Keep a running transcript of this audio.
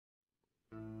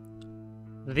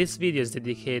This video is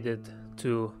dedicated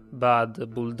to Bud,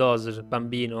 Bulldozer,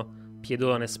 Bambino,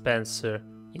 Piedone, Spencer,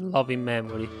 in loving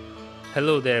memory.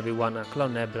 Hello there everyone,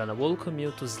 I'm Nebula and I welcome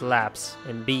you to Slaps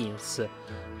and Beans,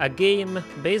 a game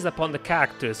based upon the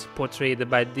characters portrayed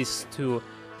by these two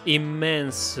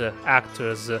immense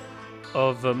actors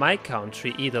of my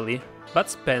country, Italy, Bud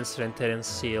Spencer and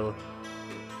Terence Hill.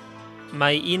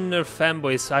 My inner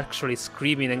fanboy is actually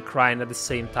screaming and crying at the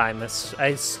same time.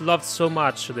 I love so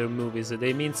much their movies,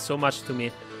 they mean so much to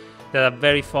me. They're a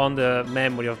very fond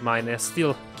memory of mine. I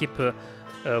still keep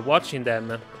watching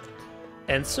them.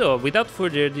 And so, without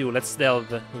further ado, let's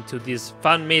delve into this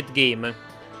fan-made game.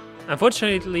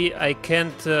 Unfortunately, I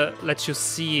can't let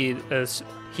you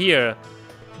hear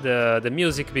the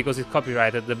music because it's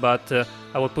copyrighted, but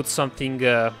I will put something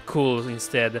cool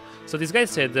instead. So this guy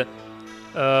said,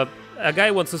 a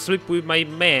guy wants to sleep with my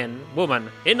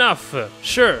woman. Enough!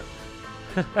 Sure!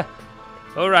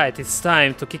 Alright, it's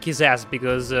time to kick his ass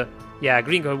because, yeah,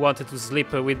 Gringo wanted to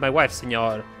sleep with my wife,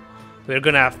 senor. We're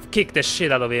gonna kick the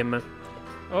shit out of him.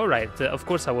 Alright, of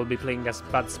course I will be playing as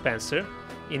Bud Spencer.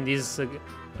 In this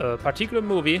particular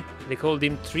movie, they called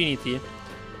him Trinity.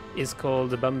 Is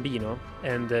called Bambino.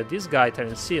 And this guy,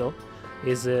 Terence Hill,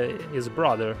 is his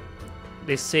brother.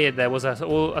 They said that was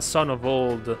a son of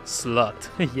old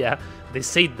slut. Yeah, they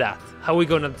said that. How are we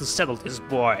gonna settle this,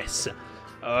 boys?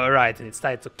 Alright, and it's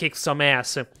time to kick some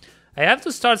ass. I have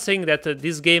to start saying that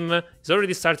this game is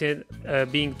already starting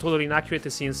being totally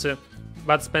inaccurate since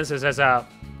Bud Spencer has a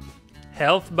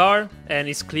health bar and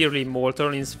is clearly immortal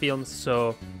in his films,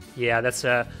 so yeah, that's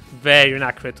very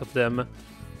inaccurate of them.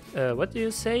 What do you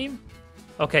say?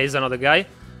 Okay, he's another guy.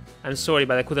 I'm sorry,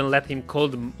 but I couldn't let him call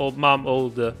mom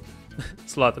old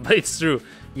slut, but it's true.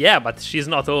 Yeah, but she's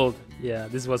not old. Yeah,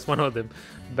 this was one of the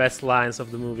best lines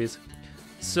of the movies.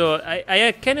 So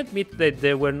I can admit that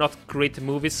they were not great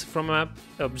movies from an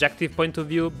objective point of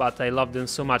view, but I loved them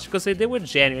so much because they were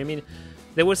genuine. I mean,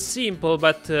 they were simple,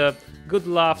 but good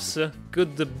laughs,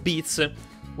 good beats.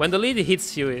 When the lady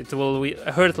hits you, it will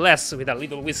hurt less with a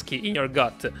little whiskey in your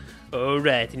gut.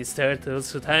 Alright, and it's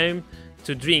also time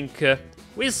to drink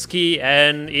whiskey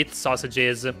and eat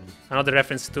sausages. Another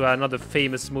reference to another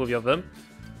famous movie of them.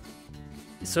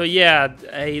 So yeah,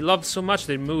 I love so much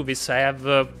their movies. I have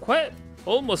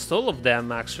almost all of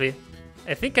them actually.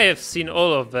 I think I have seen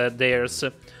all of theirs.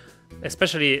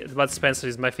 Especially Bud Spencer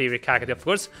is my favorite character, of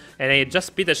course, and I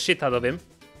just beat the shit out of him.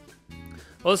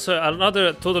 Also,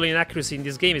 another total inaccuracy in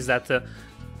this game is that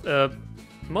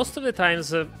most of the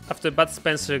times after Bud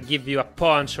Spencer give you a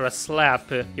punch or a slap,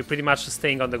 you're pretty much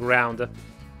staying on the ground.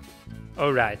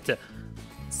 Alright,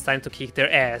 it's time to kick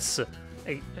their ass.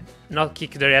 Not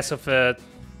kick their ass of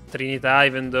Trinita,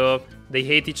 even though they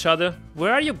hate each other.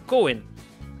 Where are you going?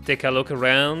 Take a look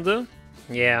around.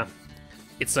 Yeah,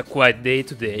 it's a quiet day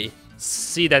today.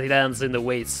 See that it ends in the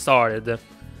way it started.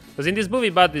 Because in this movie,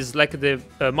 Bud is like the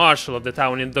marshal of the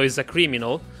town, even though he's a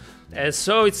criminal. And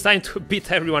so it's time to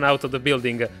beat everyone out of the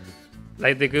building.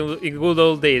 Like the good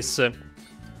old days.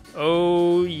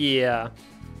 Oh yeah.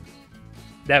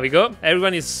 There we go.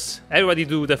 Everybody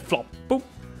do the flop. Boop.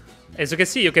 As you can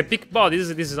see, you can pick Bud. This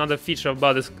is another feature of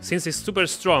Bud. Since he's super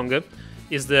strong,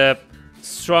 is the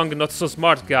strong, not so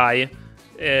smart guy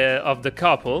of the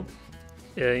couple.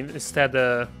 Instead,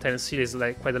 Terence Hill is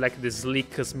quite like the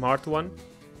sleek, smart one.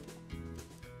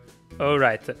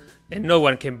 Alright, and no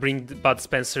one can bring Bud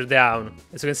Spencer down.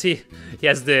 As you can see, he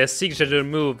has the signature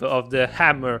move of the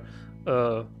hammer.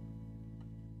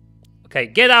 Okay,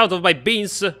 get out of my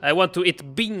beans! I want to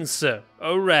eat beans!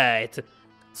 Alright.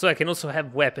 So I can also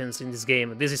have weapons in this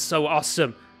game. This is so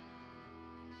awesome!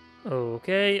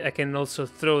 Okay, I can also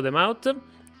throw them out.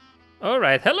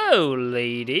 Alright, hello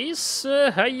ladies!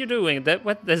 How you doing?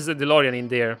 There's the DeLorean in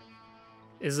there.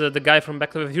 Is the guy from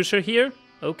Back to the Future here?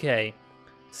 Okay.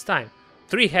 It's time.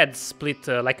 3 heads split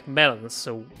like melons.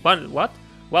 So what?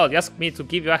 Well, you asked me to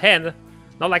give you a hand.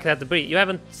 Not like that, Brie. You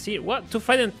haven't seen what? 2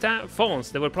 frightened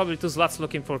phones. There were probably 2 sluts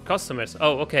looking for customers.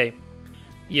 Oh, okay.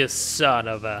 You son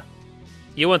of a.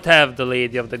 You won't have the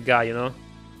lady of the guy, you know.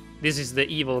 This is the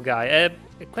evil guy.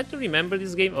 I quite remember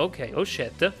this game. Okay. Oh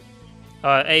shit.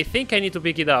 I think I need to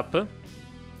pick it up.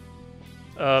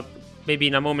 Maybe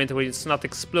in a moment where it's not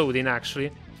exploding,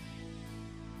 actually.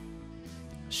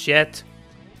 Shit.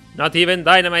 Not even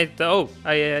dynamite. Oh,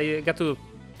 I got to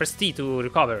press T to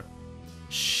recover.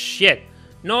 Shit.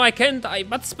 No, I can't die.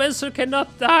 But Spencer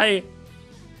cannot die.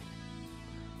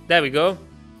 There we go.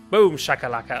 Boom,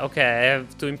 shakalaka. Okay, I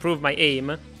have to improve my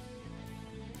aim.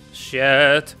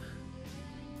 Shit.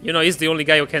 You know, he's the only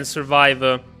guy who can survive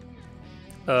a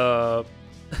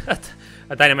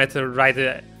dynamite right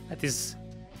at his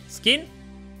skin.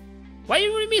 Why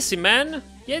are you missing, man?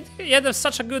 You had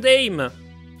such a good aim.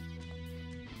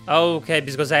 Okay,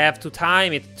 because I have to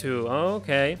time it too.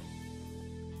 Okay.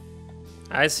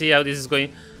 I see how this is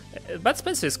going. Bud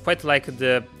Spencer is quite like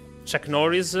the Chuck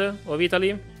Norris of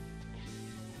Italy.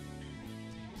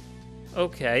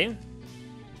 Okay.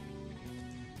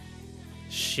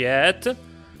 Shit.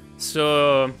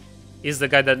 So, he's the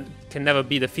guy that can never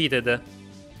be defeated.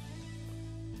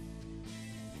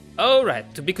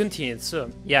 Alright, to be continued.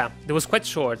 So, yeah, that was quite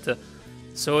short.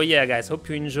 So, yeah, guys, hope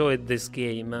you enjoyed this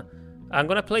game. I'm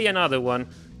gonna play another one,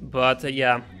 but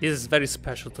yeah, this is very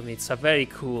special to me. It's a very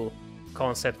cool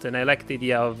concept, and I like the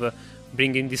idea of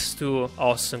bringing these two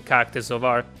awesome characters of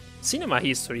our cinema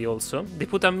history also. They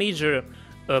put a major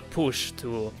push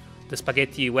to the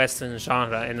spaghetti western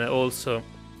genre, and also,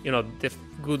 you know, the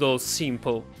good old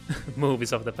simple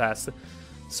movies of the past.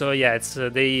 So yeah, it's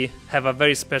they have a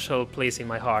very special place in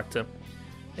my heart.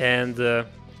 And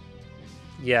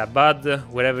yeah, Bud,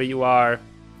 wherever you are,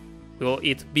 we'll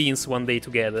eat beans one day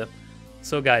together.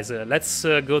 So guys, let's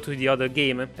go to the other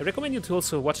game. I recommend you to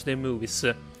also watch their movies.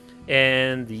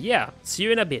 And yeah, see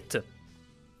you in a bit.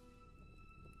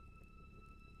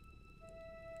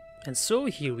 And so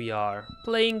here we are,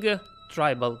 playing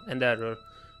Tribal and Error.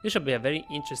 This should be a very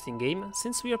interesting game,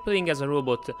 since we are playing as a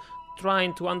robot,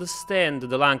 trying to understand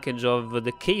the language of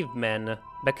the cavemen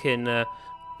back in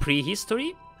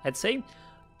prehistory, I'd say.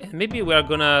 And maybe we are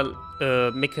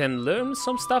gonna make them learn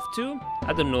some stuff too.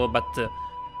 I don't know, but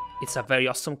it's a very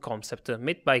awesome concept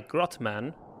made by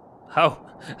GRUNT.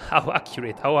 How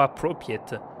accurate, how appropriate.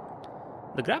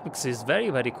 The graphics is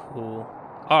very cool.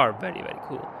 Are very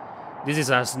cool. This is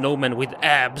a snowman with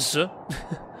abs.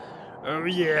 Oh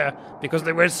yeah, because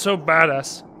they were so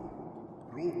badass.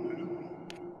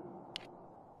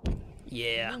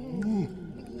 Yeah.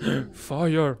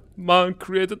 Fire! Man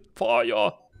created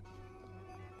fire!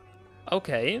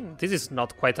 Okay, this is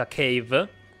not quite a cave.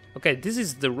 Okay, this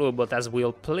is the robot as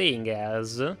we're playing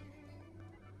as.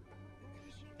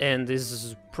 And this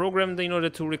is programmed in order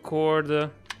to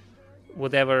record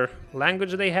whatever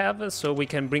language they have, so we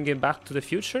can bring it back to the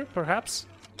future, perhaps?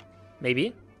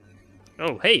 Maybe?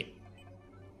 Oh, hey!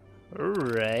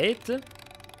 Alright.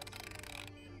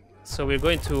 So we're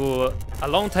going to a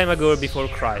long time ago before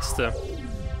Christ.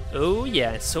 Oh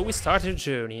yeah, so we start our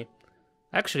journey.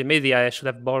 Actually, maybe I should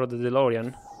have borrowed the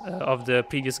DeLorean of the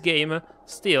previous game.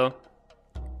 Still,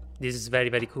 this is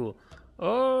very cool.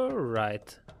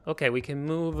 Alright. Okay, we can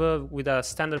move with a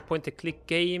standard point-and-click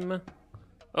game.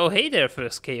 Oh, hey there,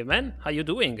 first caveman. How you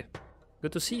doing?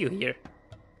 Good to see you here.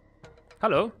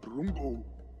 Hello.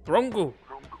 Rongo.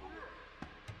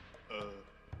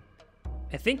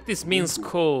 I think this means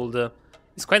cold.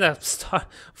 It's kind of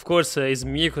of course, his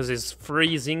mucus is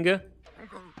freezing.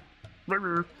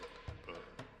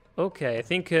 Okay, I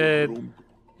think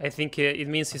it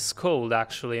means it's cold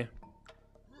actually.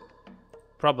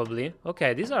 Probably.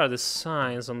 Okay, these are the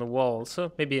signs on the wall,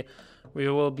 so maybe we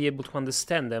will be able to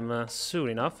understand them soon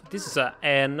enough. This is a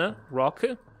N rock.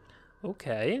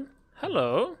 Okay.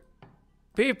 Hello.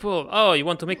 People. Oh, you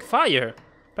want to make fire?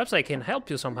 Perhaps I can help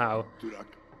you somehow.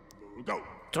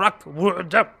 Truck.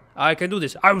 I can do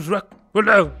this. I was rock.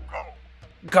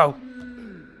 Go.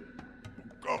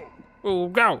 Oh,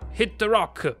 go. Hit the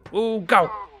rock. Oh, go.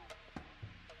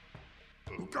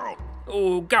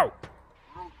 Oh, go.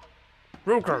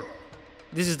 Roker.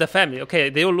 This is the family. Okay,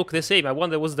 they all look the same. I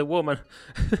wonder what's the woman.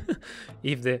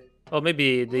 If they... Oh,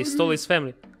 maybe they stole his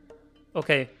family.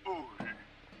 Okay.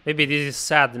 Maybe this is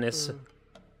sadness.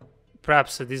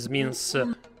 Perhaps this means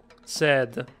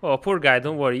sad. Oh, poor guy,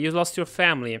 don't worry. You lost your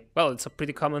family. Well, it's a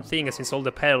pretty common thing since all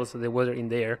the perils that were in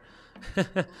there.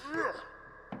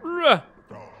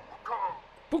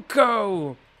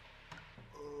 Puko!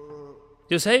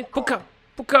 You say? Puko!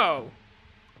 Puko!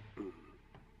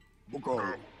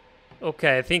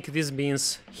 Okay, I think this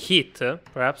means hit,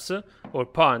 perhaps, or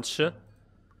punch.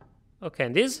 Okay,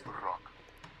 and this?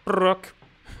 Rock.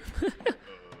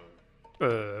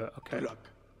 Okay.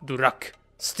 Durak.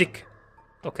 Stick.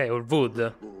 Okay, or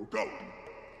wood.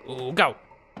 Oh, go.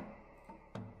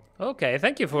 Okay,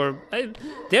 thank you for...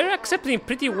 they're accepting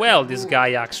pretty well, this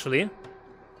guy, actually.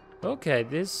 Okay,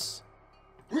 this...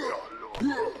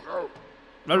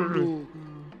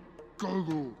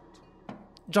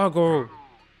 Jago.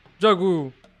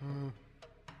 Jagu.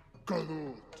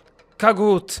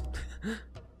 Kagut.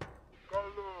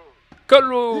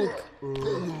 Kaluk.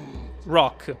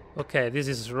 Rock. Okay, this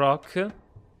is rock.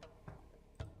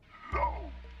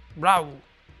 Brow.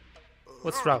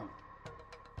 What's brow?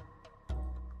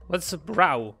 What's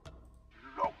brow?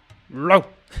 Row.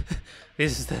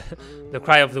 This is the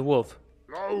cry of the wolf.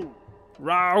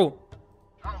 Row.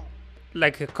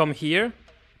 like come here.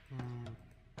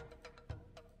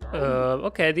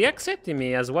 Okay, they accepted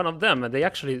me as one of them.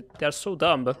 They're so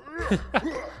dumb.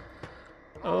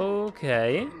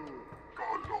 Okay.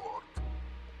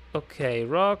 Okay,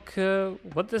 rock.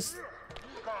 What is?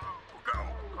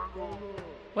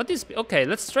 Okay,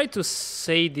 let's try to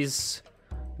say these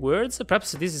words.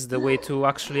 Perhaps this is the way to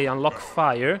actually unlock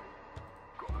fire.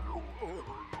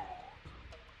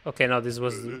 Okay, no, this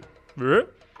was.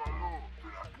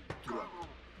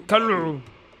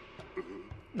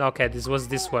 Okay, this was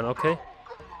this one, okay.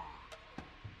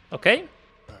 Okay?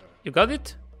 You got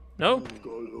it? No?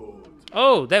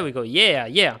 Oh, there we go. Yeah,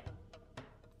 yeah.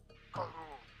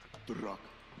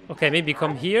 Okay, maybe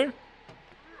come here.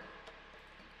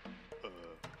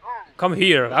 Come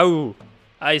here. Oh,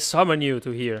 I summon you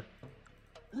to here.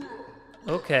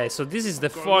 Okay, so this is the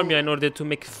formula in order to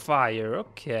make fire.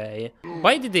 Okay.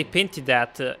 Why did they paint it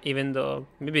that, even though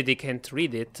maybe they can't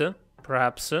read it?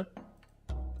 Perhaps.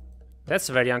 That's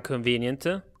very inconvenient.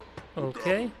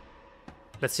 Okay.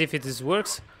 Let's see if it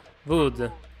works.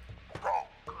 Wood.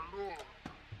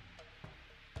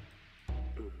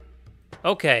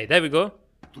 Okay, there we go.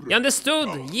 You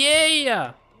understood?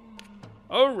 Yeah!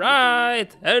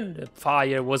 Alright! And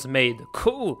fire was made.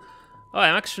 Cool! Oh,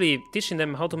 I'm actually teaching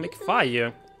them how to make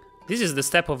fire. This is the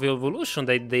step of evolution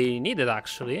that they needed,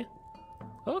 actually.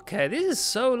 Okay, this is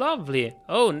so lovely.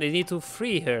 Oh, they need to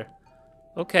free her.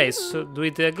 Okay, so do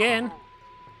it again.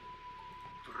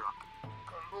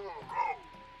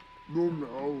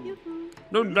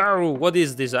 No, no, what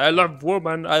is this? I love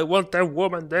woman. I want a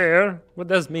woman there. What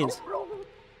does it mean?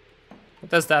 What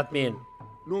does that mean?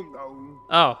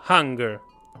 Oh, hunger.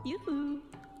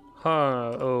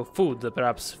 Oh, food,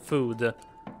 perhaps food. Do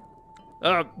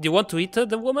you want to eat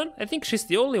the woman? I think she's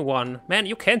the only one. Man,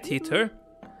 you can't eat her.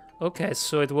 Okay,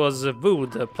 so it was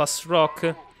wood plus rock.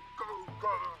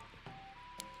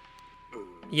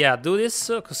 Yeah, do this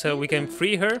so we can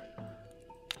free her.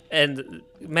 And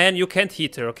man, you can't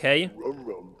eat her, okay?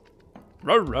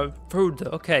 Food.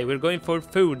 Okay, we're going for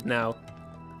food now.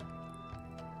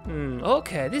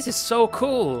 Okay, this is so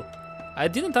cool. I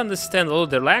didn't understand all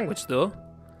their language though.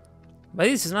 But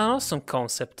this is an awesome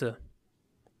concept.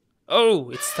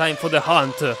 Oh, it's time for the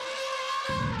hunt.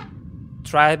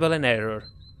 Trial and error.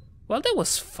 Well, that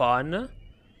was fun.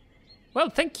 Well,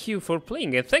 thank you for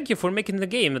playing it. Thank you for making the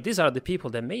game. These are the people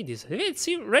that made this. It's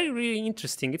really, really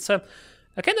interesting. It's a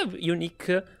kind of unique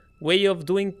way of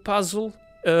doing puzzle,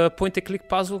 point-and-click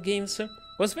puzzle games. It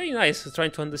was very nice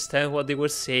trying to understand what they were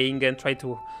saying and try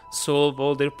to solve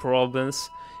all their problems.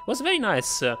 It was very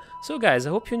nice. So guys, I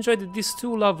hope you enjoyed these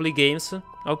two lovely games.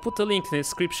 I'll put a link in the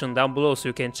description down below so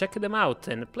you can check them out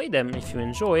and play them if you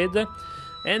enjoyed.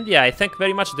 And yeah, I thank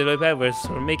very much the developers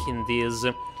for making these.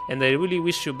 And I really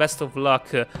wish you best of luck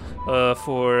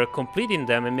for completing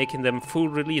them and making them full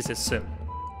releases.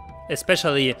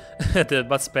 Especially the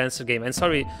Bud Spencer game. And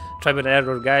sorry, Trial and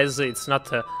Error, guys. It's not,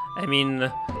 I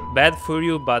mean, bad for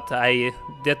you, but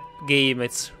that game,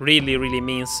 it's really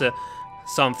means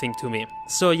something to me.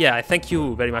 So yeah, I thank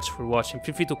you very much for watching.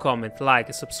 Feel free to comment,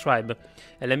 like, subscribe,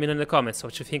 and let me know in the comments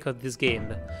what you think of this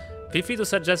game. Feel free to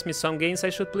suggest me some games I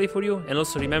should play for you, and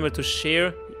also remember to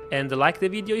share and like the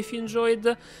video if you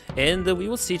enjoyed, and we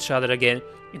will see each other again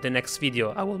in the next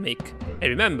video I will make. And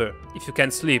remember, if you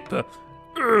can't sleep,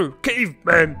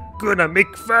 caveman, gonna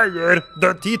make fire,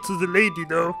 don't eat to the lady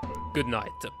though. Good night.